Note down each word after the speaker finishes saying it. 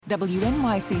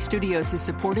WNYC Studios is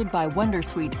supported by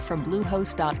Wondersuite from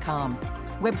Bluehost.com.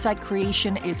 Website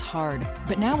creation is hard,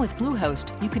 but now with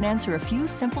Bluehost, you can answer a few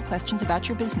simple questions about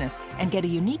your business and get a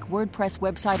unique WordPress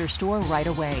website or store right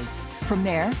away. From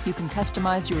there, you can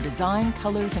customize your design,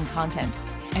 colors, and content.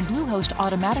 And Bluehost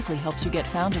automatically helps you get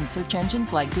found in search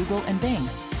engines like Google and Bing.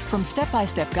 From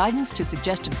step-by-step guidance to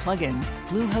suggested plugins,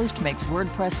 Bluehost makes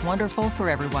WordPress wonderful for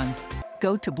everyone.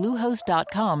 Go to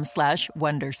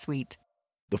bluehost.com/wondersuite.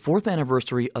 The 4th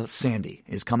anniversary of Sandy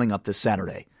is coming up this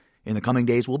Saturday. In the coming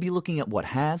days, we'll be looking at what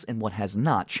has and what has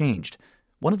not changed.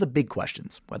 One of the big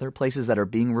questions, whether places that are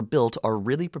being rebuilt are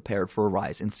really prepared for a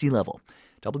rise in sea level.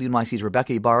 WNYC's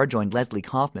Rebecca Ibarra joined Leslie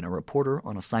Kaufman, a reporter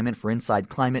on assignment for Inside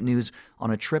Climate News,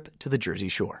 on a trip to the Jersey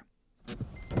Shore.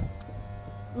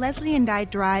 Leslie and I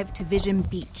drive to Vision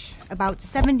Beach, about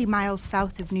 70 miles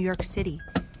south of New York City.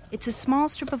 It's a small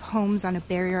strip of homes on a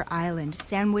barrier island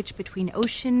sandwiched between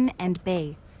ocean and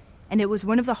bay, and it was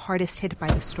one of the hardest hit by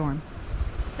the storm.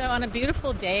 So on a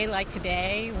beautiful day like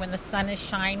today, when the sun is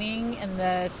shining and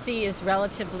the sea is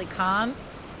relatively calm,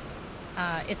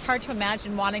 it's hard to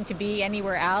imagine wanting to be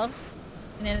anywhere else.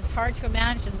 And then it's hard to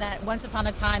imagine that once upon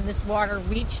a time this water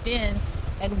reached in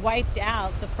and wiped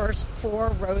out the first 4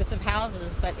 rows of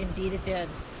houses, but indeed it did.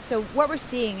 So what we're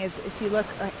seeing is, if you look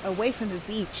away from the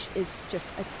beach, is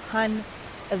just a ton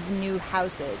of new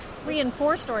houses. 3 and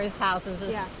 4 stories houses,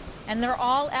 and they're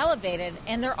all elevated,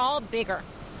 and they're all bigger.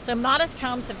 So modest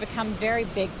homes have become very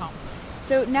big homes.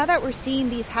 So now that we're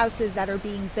seeing these houses that are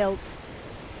being built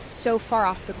so far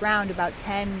off the ground, about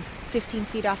 10, 15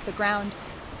 feet off the ground,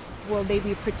 will they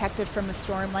be protected from a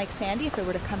storm like Sandy if it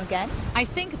were to come again? I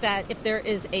think that if there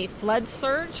is a flood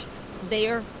surge,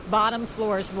 their bottom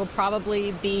floors will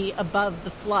probably be above the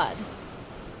flood.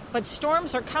 But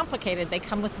storms are complicated. They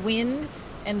come with wind,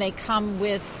 and they come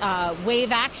with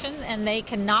wave action, and they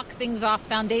can knock things off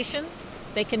foundations.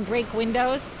 They can break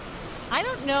windows. I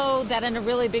don't know that in a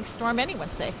really big storm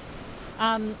anyone's safe.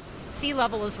 Sea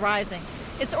level is rising.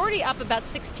 It's already up about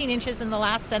 16 inches in the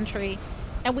last century,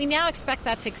 and we now expect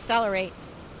that to accelerate.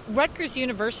 Rutgers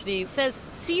University says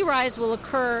sea rise will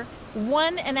occur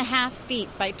 1.5 feet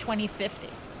by 2050.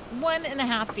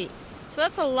 1.5 feet. So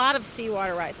that's a lot of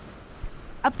seawater rise.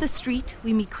 Up the street,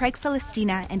 we meet Craig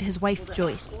Celestina and his wife,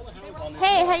 Joyce.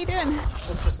 Hey, how you doing?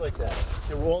 Just like that.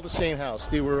 They were all the same house.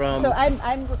 They were. So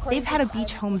I'm recording. They've had a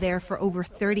beach home there for over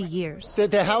 30 years.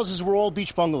 The houses were all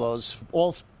beach bungalows,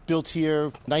 all built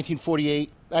here,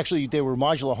 1948. Actually, they were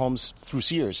modular homes through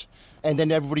Sears. And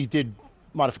then everybody did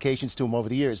modifications to them over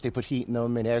the years. They put heat in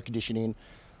them and air conditioning.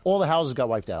 All the houses got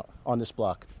wiped out on this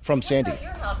block from Sandy. What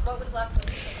about your house? What was left?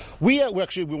 We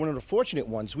were one of the fortunate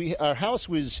ones. Our house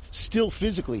was still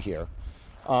physically here,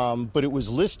 but it was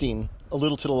listing a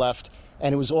little to the left,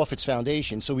 and it was off its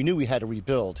foundation, so we knew we had to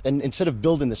rebuild. And instead of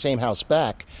building the same house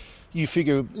back, you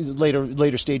figure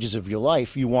later stages of your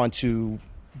life, you want to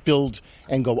build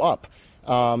and go up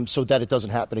so that it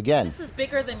doesn't happen again. This is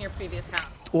bigger than your previous house.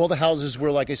 All the houses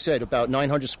were, like I said, about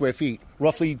 900 square feet,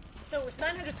 roughly. So it's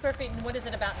 900 square feet, and what is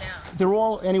it about now? They're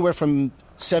all anywhere from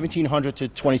 1,700 to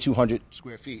 2,200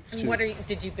 square feet. And what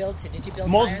did you build to? Did you build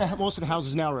most of the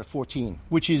houses now are at 14,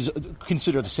 which is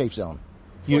considered a safe zone.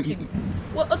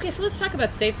 Well, okay, so let's talk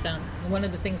about safe zone. One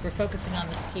of the things we're focusing on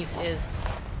this piece is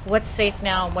what's safe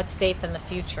now and what's safe in the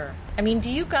future. I mean,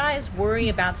 do you guys worry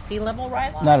about sea level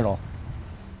rise? Not at all.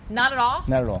 Not at all?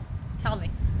 Not at all. Tell me.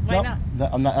 Why not?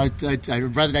 I'm not.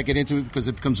 I'd rather not get into it because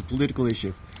it becomes a political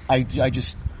issue. I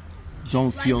just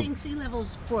don't feel... Rising sea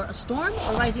levels for a storm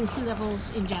or rising sea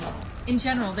levels in general? In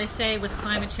general, they say with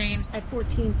climate change... At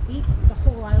 14 feet, the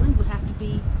whole island would have to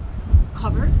be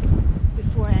covered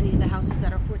before any of the houses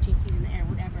that are 14 feet in the air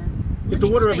would ever... If the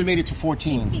water ever made it to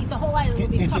 14 feet, the whole island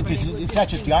would be covered. It's not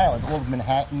just the island, all of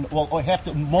Manhattan,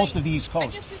 most of the East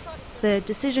Coast. The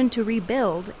decision to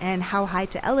rebuild and how high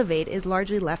to elevate is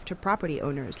largely left to property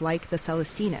owners like the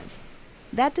Celestinas.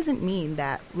 That doesn't mean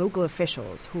that local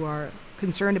officials who are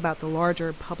concerned about the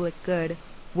larger public good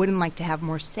wouldn't like to have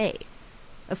more say.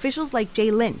 Officials like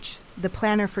Jay Lynch, the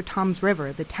planner for Toms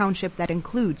River, the township that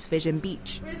includes Vision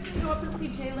Beach. Go up and see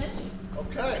Jay Lynch.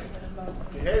 Okay.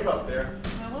 Behave up there.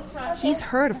 He's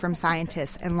heard from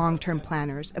scientists and long-term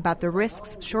planners about the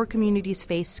risks shore communities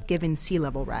face given sea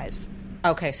level rise.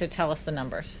 Okay, so tell us the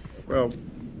numbers. Well,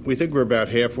 we think we're about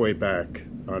halfway back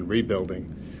on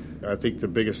rebuilding. I think the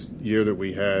biggest year that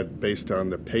we had, based on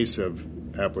the pace of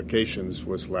applications,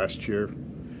 was last year.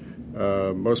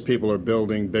 Most people are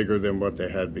building bigger than what they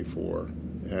had before,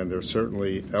 and they're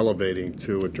certainly elevating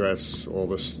to address all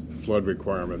the flood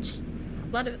requirements.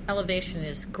 Flood elevation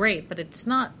is great, but it's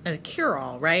not a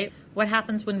cure-all, right? What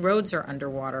happens when roads are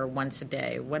underwater once a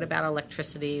day? What about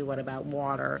electricity? What about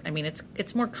water? I mean,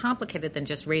 it's more complicated than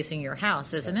just raising your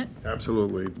house, isn't it?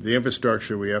 Absolutely. The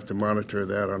infrastructure, we have to monitor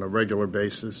that on a regular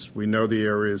basis. We know the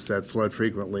areas that flood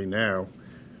frequently now,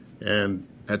 and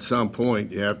at some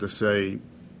point you have to say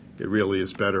it really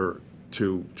is better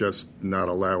to just not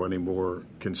allow any more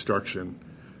construction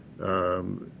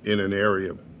in an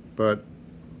area. But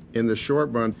in the short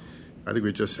run, I think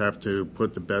we just have to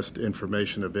put the best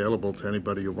information available to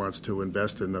anybody who wants to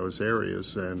invest in those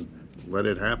areas and let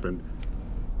it happen.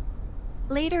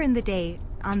 Later in the day,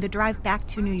 on the drive back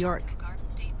to New York,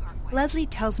 Leslie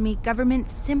tells me government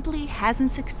simply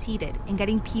hasn't succeeded in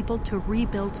getting people to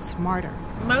rebuild smarter.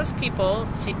 Most people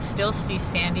still see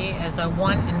Sandy as a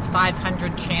 1 in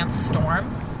 500 chance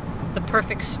storm, the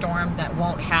perfect storm that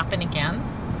won't happen again.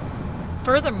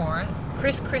 Furthermore,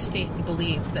 Chris Christie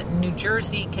believes that New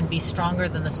Jersey can be stronger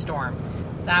than the storm.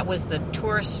 That was the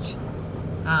tourist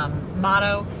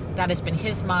motto. That has been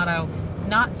his motto.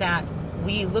 Not that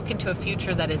we look into a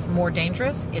future that is more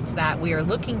dangerous. It's that we are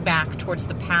looking back towards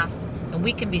the past and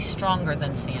we can be stronger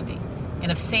than Sandy.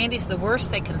 And if Sandy's the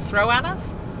worst they can throw at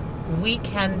us, we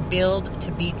can build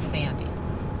to beat Sandy.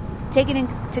 Taking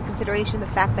into consideration the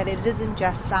fact that it isn't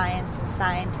just science and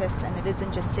scientists and it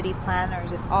isn't just city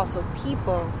planners, it's also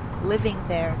people living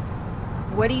there.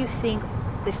 What do you think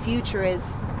the future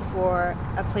is for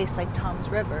a place like Toms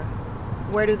River?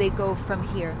 Where do they go from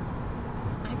here?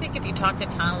 I think if you talk to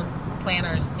town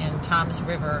planners in Toms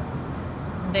River,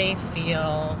 they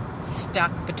feel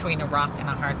stuck between a rock and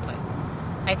a hard place.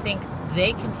 I think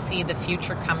they can see the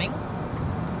future coming,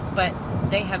 but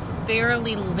they have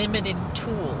fairly limited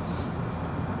tools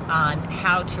on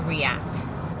how to react.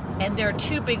 And there are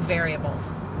two big variables.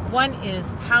 One is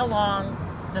how long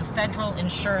the federal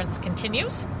insurance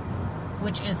continues,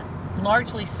 which is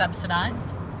largely subsidized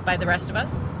by the rest of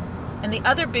us. And the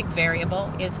other big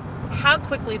variable is how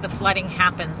quickly the flooding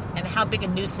happens and how big a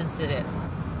nuisance it is.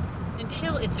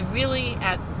 Until it's really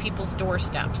at people's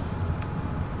doorsteps,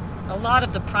 a lot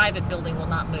of the private building will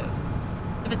not move.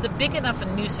 If it's a big enough a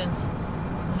nuisance,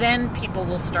 then people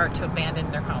will start to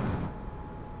abandon their homes.